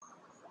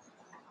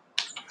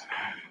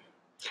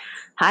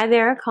Hi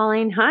there,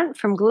 Colleen Hunt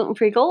from Gluten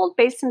Free Gold,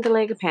 based in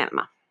Delega,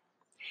 Panama.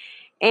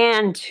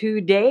 And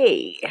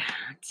today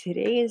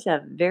is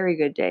a very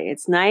good day.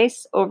 It's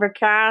nice,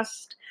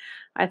 overcast.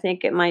 I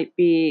think it might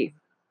be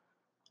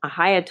a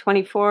high of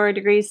 24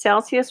 degrees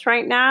Celsius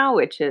right now,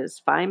 which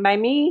is fine by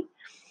me.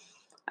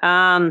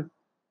 Um,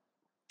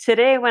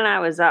 Today, when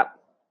I was up,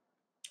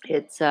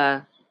 it's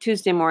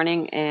Tuesday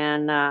morning,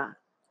 and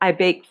I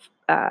baked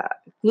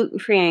gluten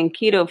free and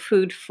keto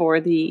food for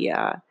the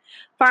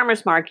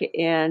farmers market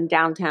in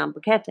downtown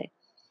Boquete,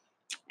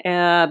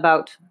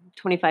 about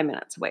 25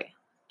 minutes away,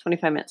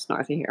 25 minutes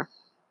north of here.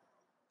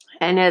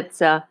 And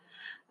it's a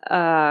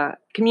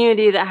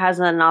community that has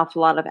an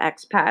awful lot of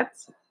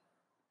expats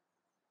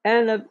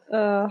and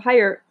a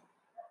higher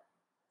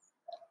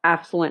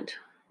affluent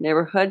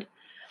neighborhood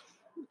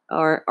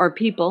or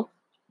people.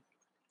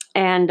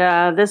 And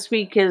this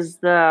week is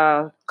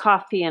the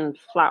Coffee and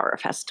Flower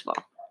Festival.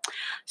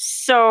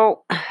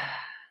 So,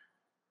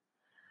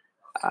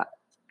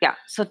 yeah,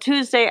 so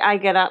Tuesday I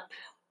get up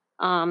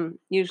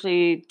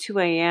usually 2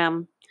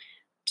 a.m.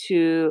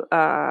 to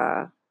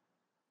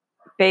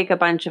bake a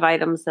bunch of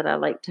items that I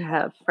like to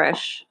have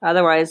fresh.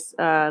 Otherwise,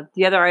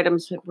 the other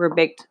items were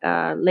baked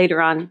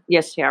later on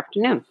yesterday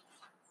afternoon.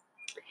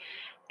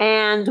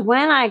 And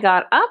when I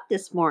got up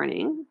this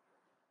morning,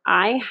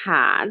 I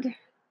had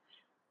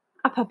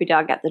a puppy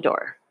dog at the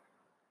door.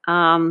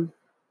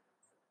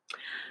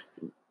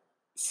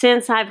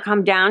 Since I've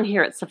come down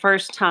here, it's the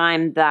first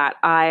time that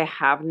I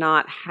have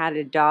not had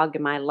a dog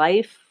in my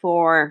life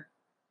for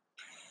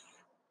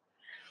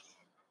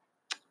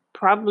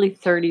probably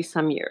 30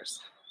 some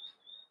years.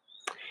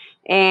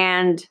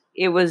 And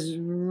it was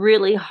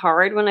really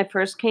hard when I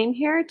first came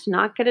here to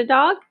not get a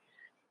dog.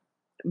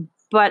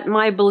 But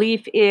my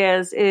belief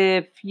is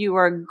if you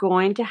are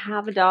going to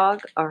have a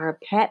dog or a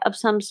pet of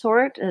some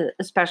sort,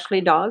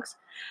 especially dogs,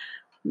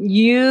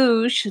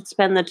 you should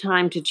spend the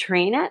time to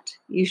train it.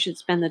 You should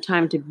spend the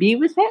time to be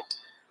with it.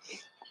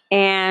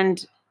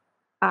 And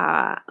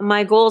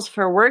my goals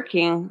for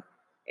working,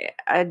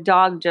 a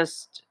dog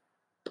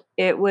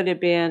it would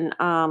have been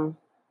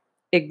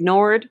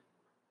ignored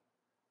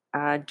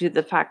due to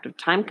the fact of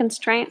time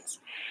constraints.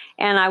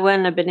 And I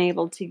wouldn't have been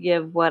able to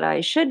give what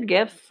I should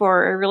give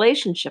for a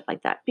relationship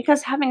like that,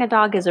 because having a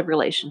dog is a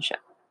relationship.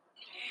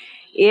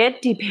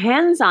 It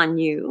depends on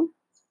you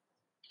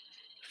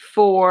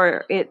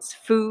for its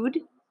food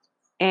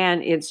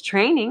and its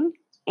training,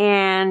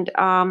 and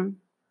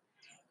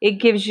it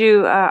gives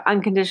you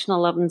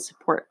unconditional love and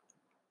support.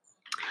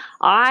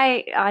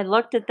 I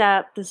looked at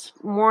that this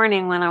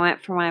morning when I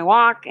went for my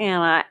walk,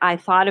 and I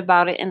thought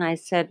about it, and I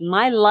said,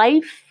 my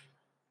life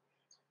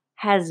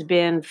has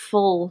been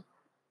full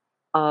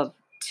of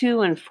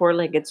 2- and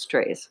 4-legged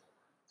strays.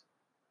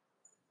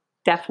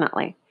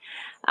 Definitely.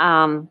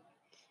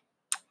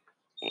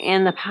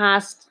 In the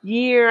past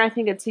year, I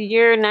think it's a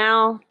year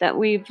now that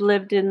we've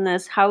lived in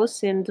this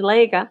house in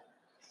Delega,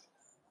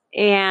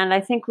 and I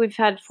think we've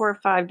had 4 or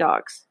 5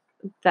 dogs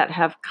that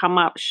have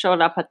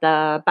showed up at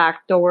the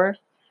back door.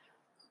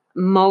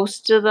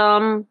 Most of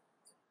them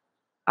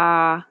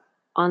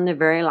on their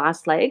very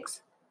last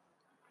legs.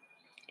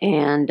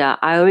 And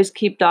I always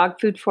keep dog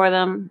food for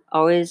them,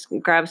 always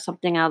grab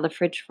something out of the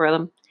fridge for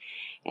them.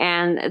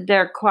 And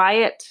they're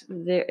quiet,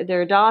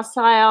 they're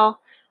docile,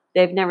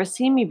 they've never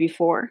seen me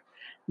before,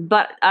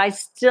 but I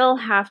still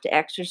have to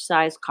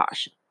exercise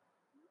caution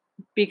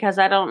because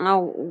I don't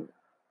know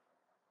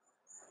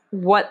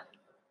what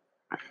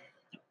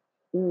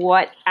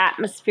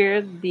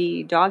atmosphere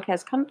the dog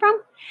has come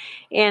from,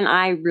 and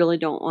I really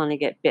don't want to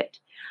get bit.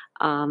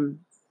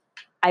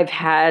 I've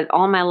had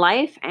all my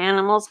life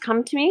animals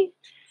come to me,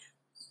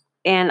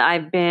 and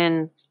I've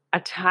been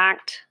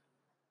attacked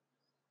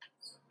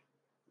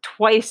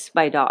twice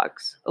by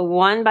dogs.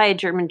 One by a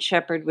German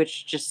Shepherd,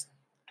 which just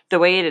the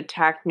way it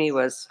attacked me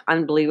was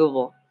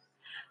unbelievable.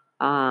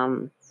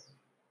 And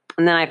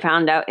then I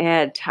found out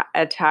it had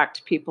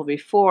attacked people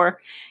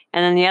before.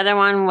 And then the other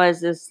one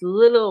was this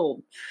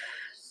little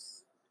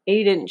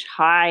 8-inch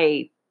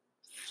high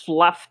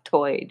fluff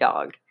toy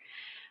dog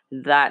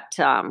that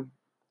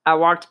I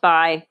walked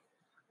by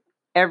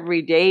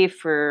every day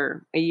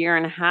for a year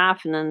and a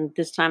half. And then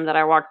this time that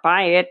I walked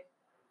by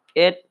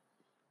it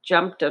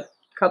jumped a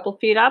couple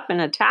feet up and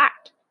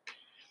attacked.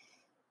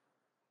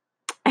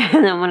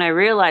 And then when I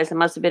realized, I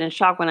must have been in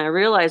shock when I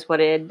realized what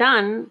it had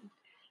done,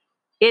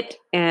 it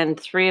and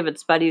 3 of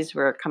its buddies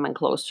were coming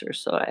closer,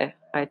 so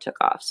I took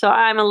off. So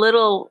I'm a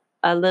little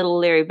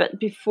leery, but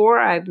before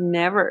I've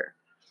never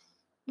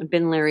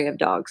been leery of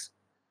dogs.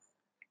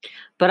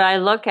 But I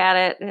look at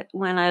it,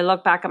 when I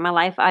look back at my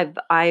life,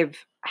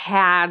 I've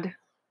had,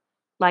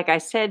 like I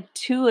said,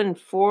 2- and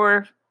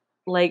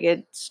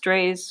 4-legged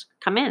strays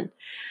come in.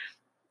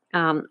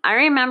 I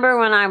remember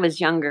when I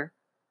was younger,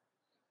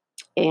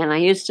 and I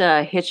used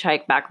to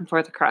hitchhike back and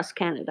forth across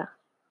Canada.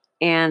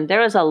 And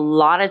there was a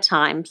lot of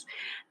times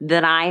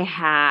that I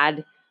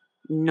had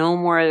no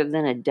more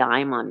than a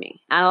dime on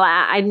me.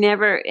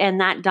 And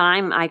that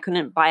dime, I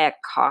couldn't buy a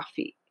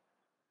coffee.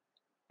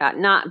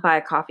 Not buy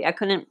a coffee. I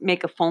couldn't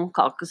make a phone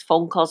call because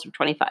phone calls were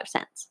 25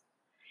 cents.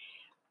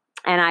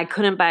 and I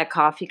couldn't buy a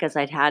coffee because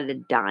I'd had a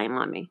dime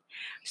on me.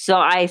 So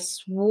I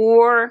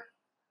swore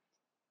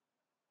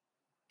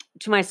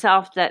to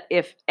myself that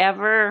if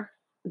ever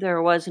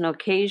there was an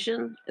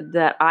occasion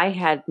that I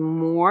had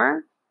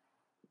more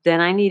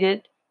than I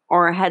needed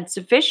or had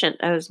sufficient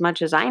as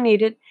much as I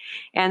needed,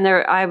 and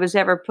there I was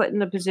ever put in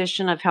the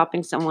position of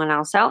helping someone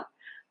else out,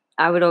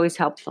 I would always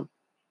help them.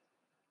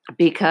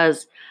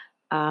 Because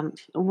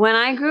when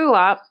I grew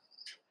up,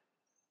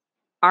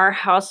 our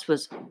house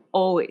was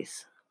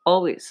always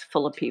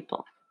full of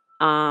people.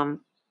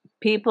 Um,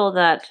 People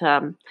that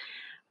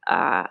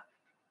uh,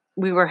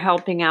 we were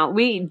helping out.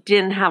 We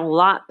didn't have a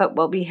lot, but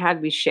what we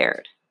had, we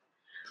shared.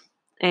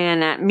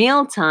 And at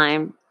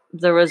mealtime,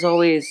 there was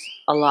always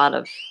a lot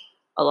of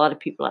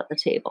people at the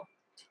table.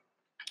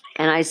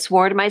 And I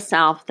swore to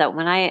myself that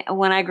when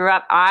I grew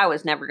up, I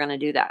was never going to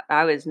do that.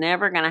 I was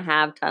never going to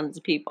have tons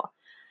of people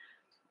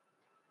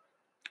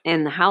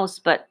in the house.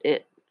 But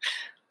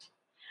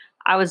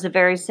I was the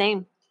very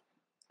same.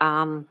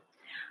 Um,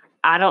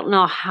 I don't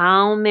know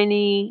how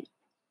many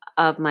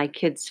of my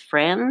kids'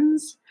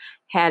 friends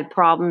had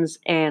problems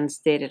and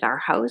stayed at our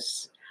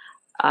house.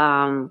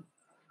 Um,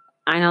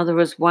 I know there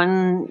was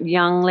one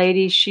young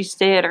lady, she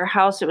stayed at her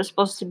house. It was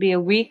supposed to be a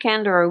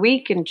weekend or a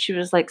week, and she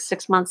was like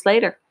 6 months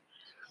later.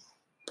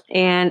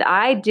 And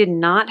I did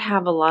not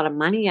have a lot of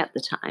money at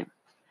the time,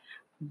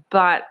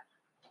 but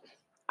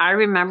I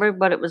remembered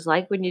what it was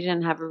like when you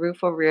didn't have a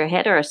roof over your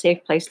head or a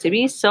safe place to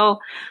be. So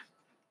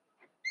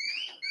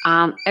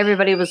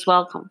everybody was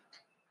welcome.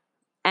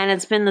 And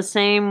it's been the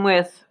same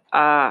with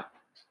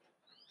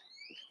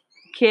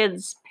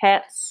kids,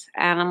 pets,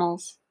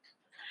 animals.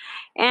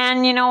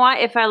 And you know what?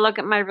 If I look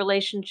at my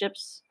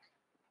relationships,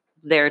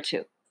 there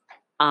too.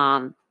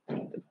 Um,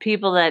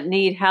 People that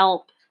need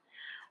help,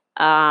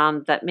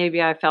 that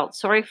maybe I felt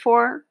sorry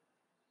for,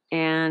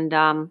 and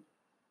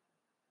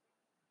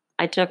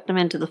I took them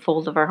into the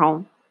fold of our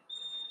home.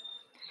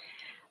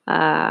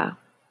 Uh,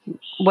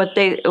 what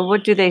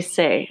do they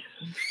say?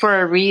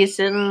 For a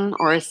reason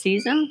or a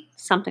season,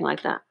 something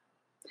like that.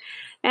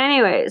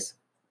 Anyways,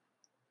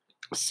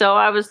 so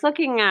I was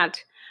looking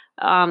at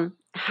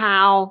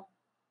how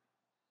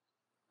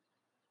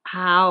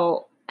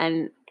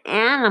an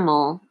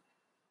animal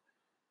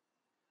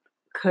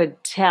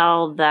could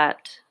tell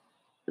that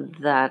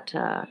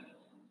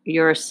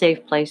you're a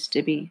safe place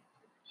to be.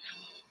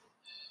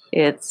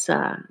 It's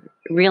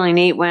really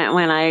neat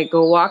when I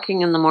go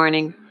walking in the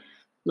morning.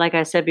 Like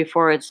I said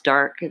before, it's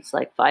dark. It's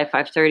like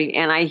 5:30,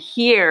 and I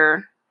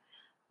hear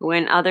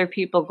when other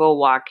people go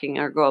walking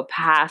or go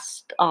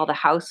past all the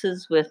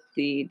houses with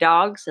the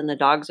dogs, and the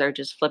dogs are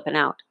just flipping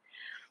out.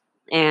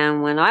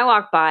 And when I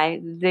walk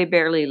by, they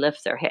barely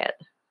lift their head.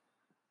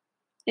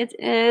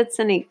 It's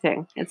a neat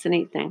thing. It's a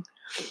neat thing.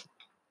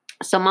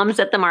 So mom's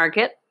at the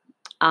market.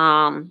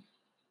 Um,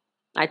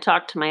 I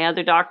talked to my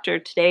other doctor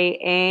today,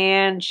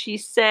 and she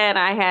said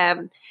I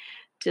have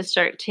to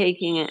start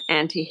taking an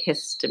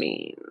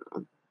antihistamine.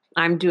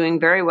 I'm doing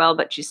very well,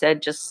 but she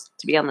said just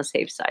to be on the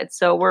safe side.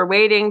 So we're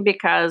waiting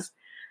because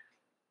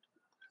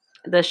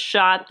the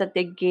shot that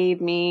they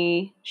gave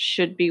me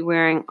should be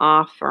wearing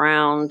off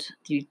around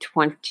the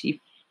 21st,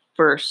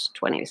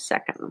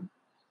 22nd.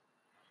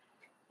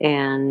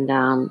 And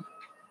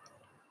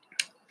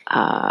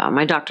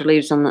my doctor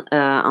leaves on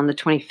the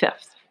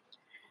 25th.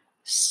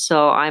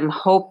 So I'm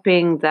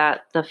hoping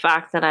that the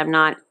fact that I'm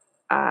not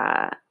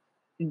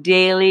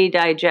daily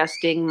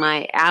digesting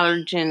my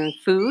allergen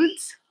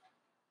foods,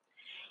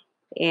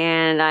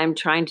 and I'm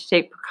trying to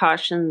take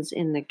precautions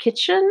in the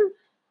kitchen,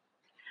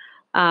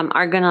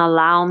 are going to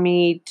allow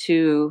me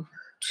to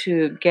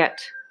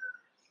get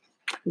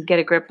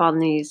a grip on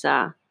these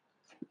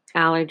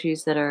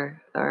allergies that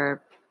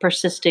are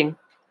persisting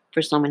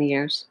for so many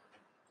years.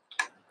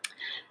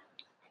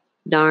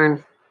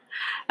 Darn.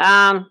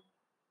 Um,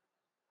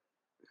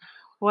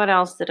 what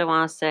else did I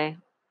want to say?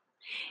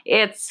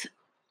 It's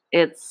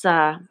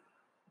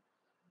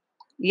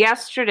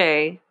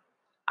yesterday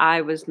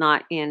I was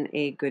not in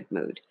a good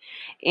mood,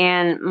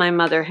 and my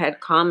mother had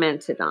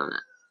commented on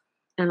it,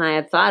 and I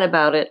had thought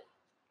about it,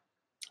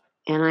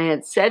 and I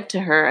had said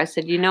to her, I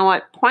said, you know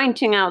what?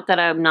 Pointing out that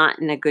I'm not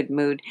in a good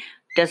mood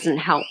doesn't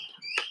help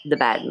the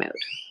bad mood.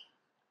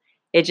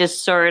 It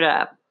just sort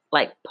of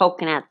like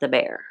poking at the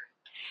bear.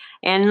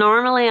 And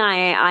normally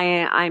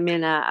I'm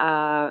in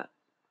a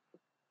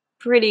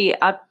pretty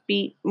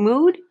upbeat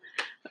mood,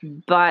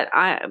 but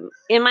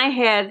in my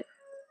head,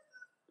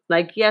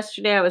 like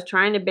yesterday, I was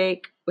trying to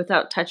bake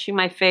without touching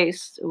my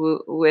face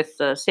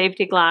with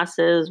safety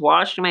glasses,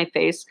 washing my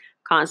face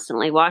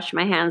constantly, washing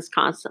my hands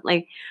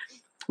constantly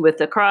with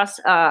the cross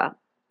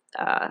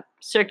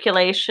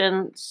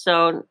circulation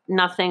so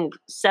nothing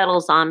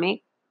settles on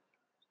me.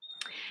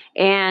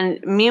 And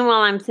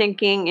meanwhile, I'm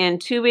thinking in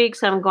 2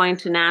 weeks, I'm going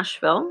to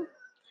Nashville.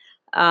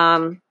 Are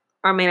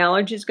my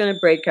allergies going to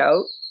break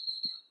out?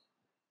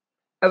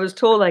 I was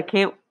told I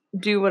can't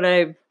do what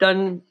I've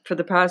done for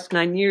the past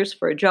 9 years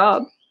for a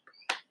job.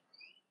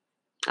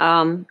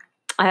 I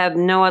have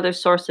no other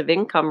source of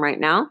income right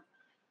now,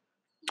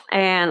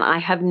 and I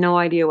have no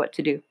idea what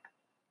to do.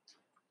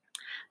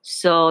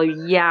 So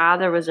yeah,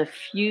 there was a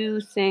few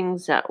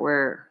things that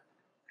were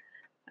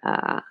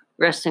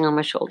resting on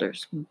my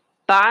shoulders.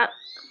 But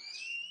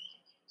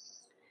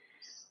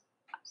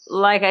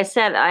like I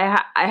said,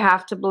 I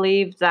have to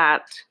believe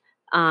that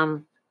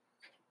um,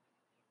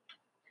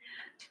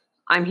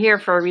 I'm here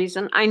for a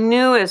reason. I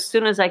knew as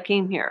soon as I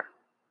came here,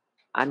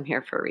 I'm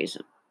here for a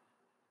reason.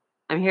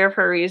 I'm here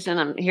for a reason.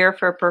 I'm here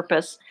for a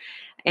purpose.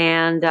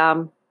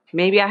 And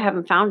maybe I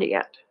haven't found it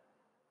yet,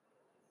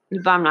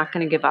 but I'm not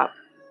going to give up.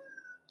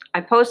 I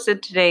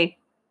posted today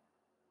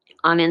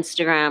on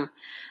Instagram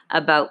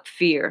about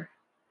fear.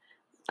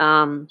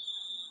 Um,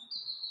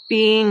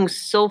 being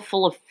so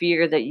full of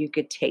fear that you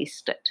could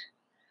taste it.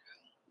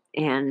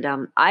 And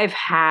I've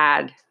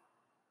had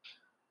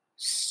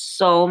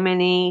so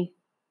many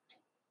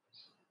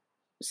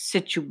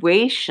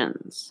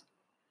situations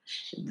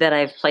that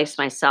I've placed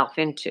myself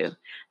into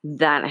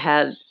that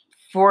had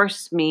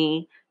forced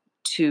me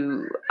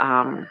to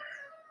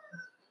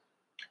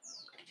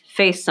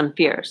face some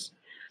fears.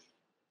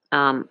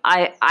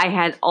 I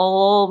had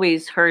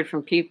always heard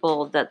from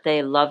people that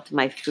they loved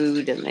my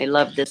food and they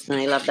loved this and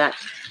they loved that.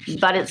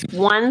 But it's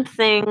one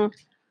thing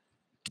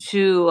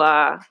to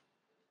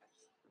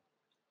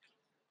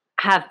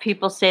have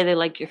people say they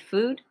like your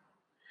food.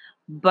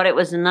 But it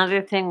was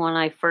another thing when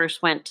I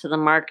first went to the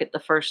market the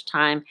first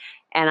time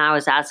and I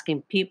was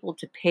asking people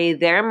to pay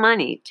their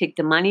money, take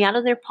the money out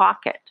of their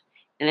pocket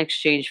in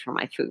exchange for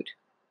my food.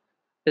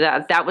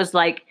 That was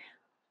like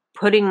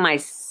putting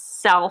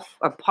myself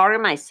or part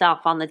of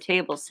myself on the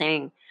table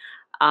saying,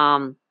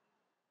 um,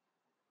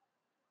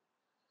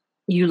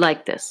 you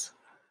like this.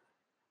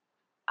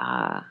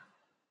 Uh,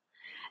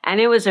 and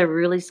it was a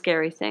really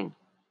scary thing.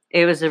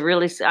 It was a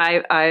really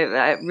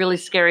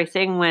scary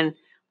thing when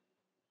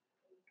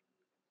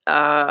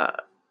uh,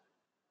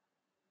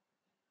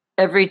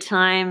 every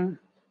time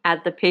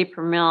at the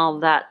paper mill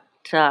that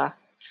uh,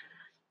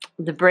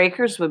 the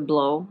breakers would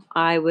blow,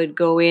 I would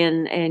go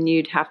in and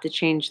you'd have to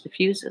change the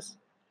fuses.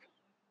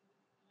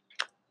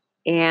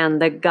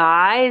 And the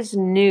guys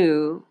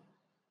knew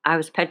I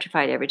was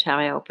petrified every time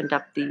I opened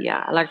up the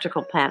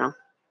electrical panel.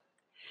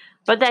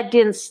 But that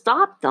didn't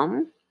stop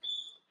them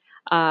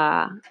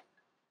uh,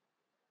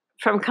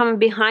 from coming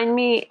behind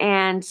me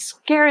and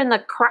scaring the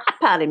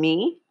crap out of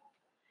me.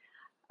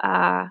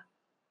 Uh,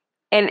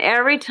 and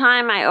every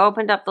time I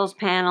opened up those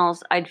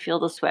panels, I'd feel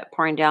the sweat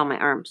pouring down my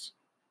arms.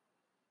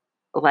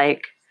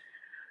 Like,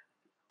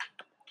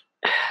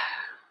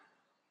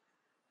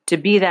 to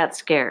be that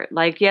scared.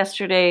 Like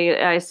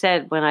yesterday, I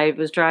said when I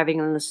was driving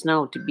in the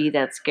snow, to be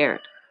that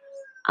scared.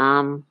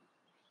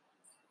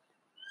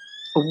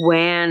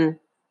 When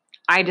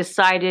I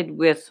decided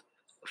with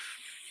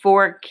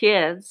 4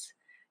 kids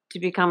to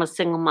become a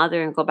single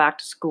mother and go back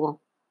to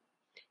school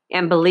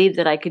and believe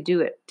that I could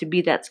do it, to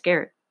be that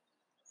scared.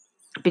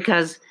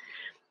 Because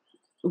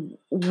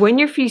when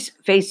you're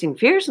facing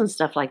fears and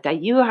stuff like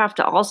that, you have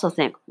to also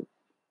think,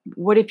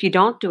 what if you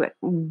don't do it?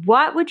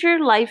 What would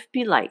your life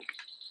be like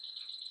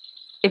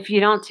if you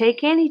don't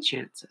take any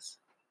chances?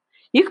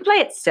 You can play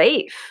it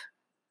safe,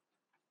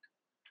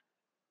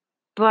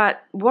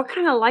 but what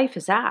kind of life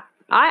is that?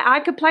 I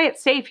could play it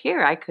safe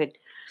here. I could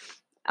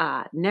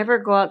never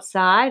go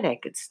outside. I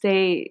could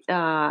stay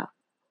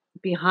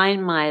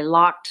behind my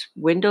locked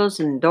windows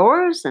and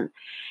doors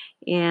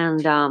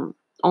and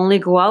only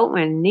go out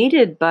when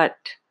needed. But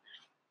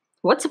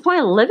what's the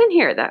point of living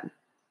here then?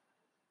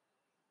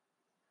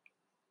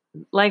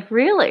 Like,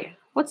 really,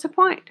 what's the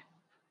point?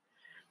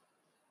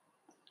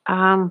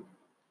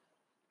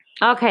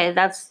 Okay,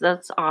 that's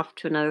off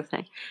to another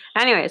thing.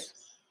 Anyways,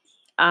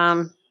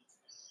 um,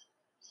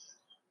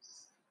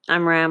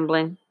 I'm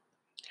rambling.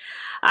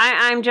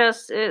 I'm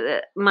just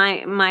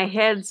my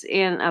head's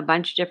in a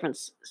bunch of different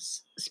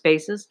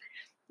spaces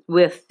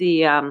with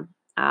the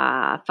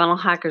Funnel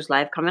Hackers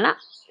Live coming up.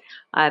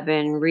 I've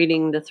been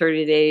reading the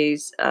 30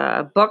 Days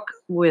book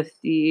with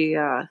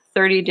the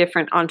 30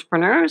 different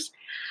entrepreneurs.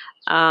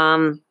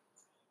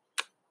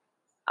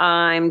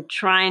 I'm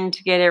trying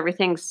to get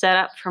everything set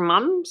up for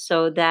Mom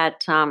so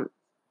that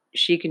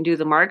she can do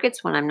the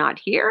markets when I'm not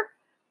here.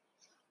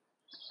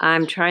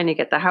 I'm trying to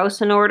get the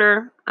house in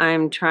order.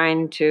 I'm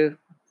trying to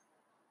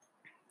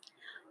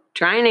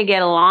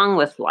get along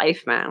with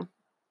life, man.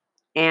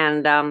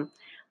 And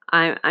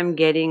I'm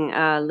getting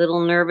a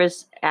little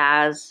nervous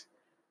as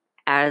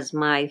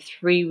my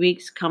 3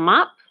 weeks come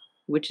up,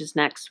 which is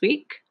next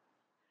week,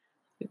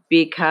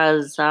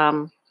 because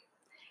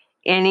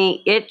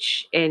any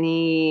itch,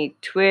 any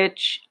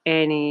twitch,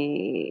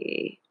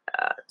 any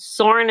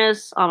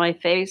soreness on my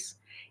face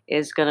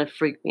is going to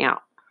freak me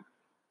out,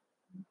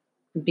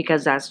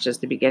 because that's just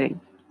the beginning.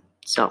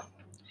 So,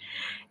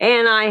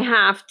 and I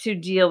have to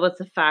deal with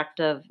the fact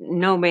of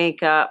no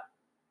makeup,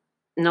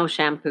 no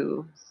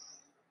shampoo,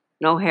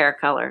 no hair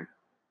color.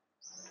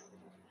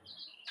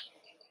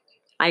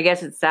 I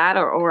guess it's that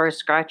or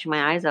scratching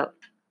my eyes out.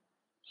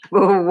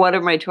 What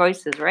are my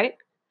choices, right?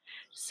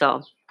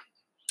 So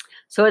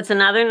it's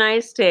another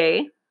nice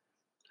day.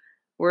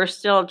 We're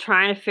still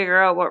trying to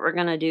figure out what we're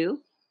going to do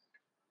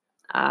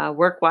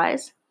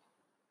work-wise.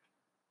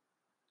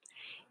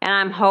 And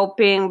I'm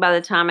hoping by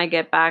the time I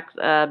get back,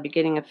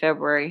 beginning of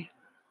February,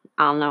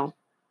 I'll know.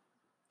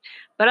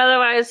 But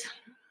otherwise,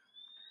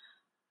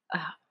 uh,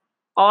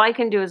 all I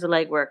can do is the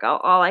legwork.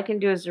 All I can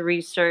do is the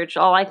research.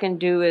 All I can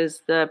do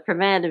is the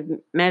preventative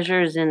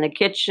measures in the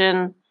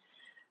kitchen.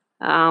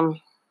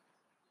 Um,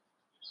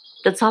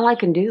 that's all I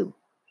can do.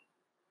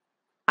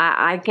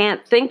 I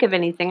can't think of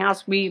anything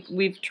else.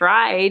 We've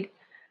tried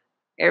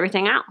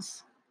everything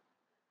else.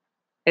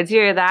 It's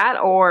either that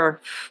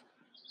or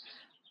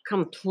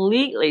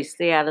completely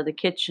stay out of the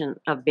kitchen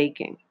of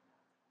baking,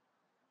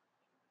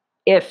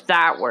 if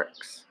that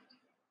works.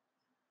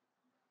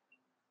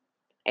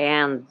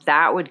 And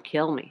that would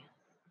kill me.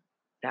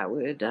 That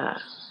would,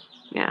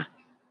 yeah.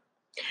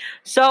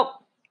 So,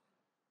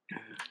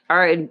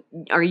 are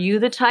are you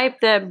the type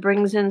that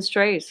brings in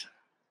strays?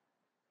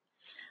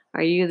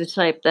 Are you the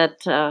type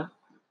that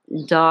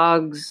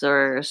dogs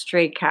or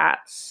stray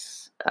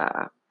cats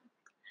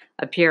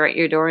appear at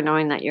your door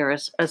knowing that you're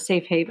a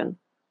safe haven,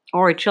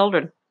 or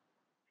children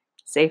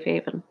safe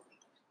haven?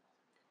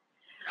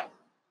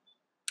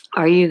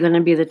 Are you going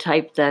to be the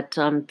type that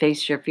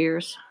face your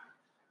fears?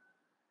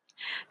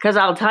 Because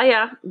I'll tell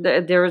you,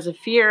 there was a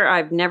fear.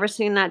 I've never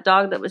seen that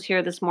dog that was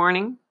here this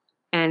morning,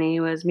 and he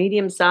was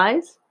medium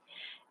size,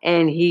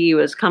 and he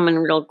was coming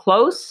real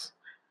close.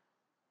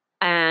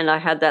 And I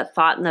had that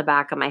thought in the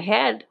back of my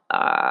head,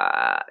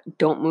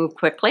 don't move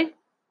quickly,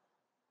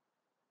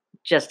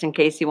 just in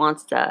case he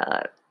wants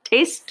to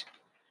taste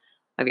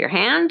of your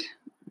hand.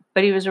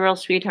 But he was a real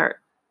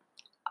sweetheart.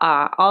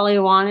 All he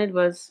wanted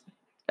was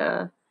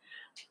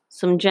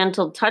some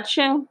gentle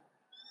touching,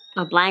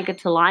 a blanket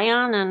to lie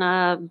on, and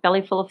a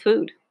belly full of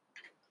food.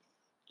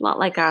 A lot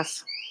like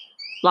us.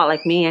 A lot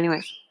like me,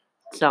 anyways.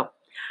 So,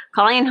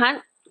 Colleen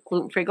Hunt,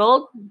 Gluten Free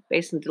Gold,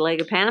 based in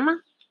Delega, Panama.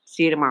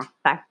 See you tomorrow.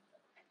 Bye.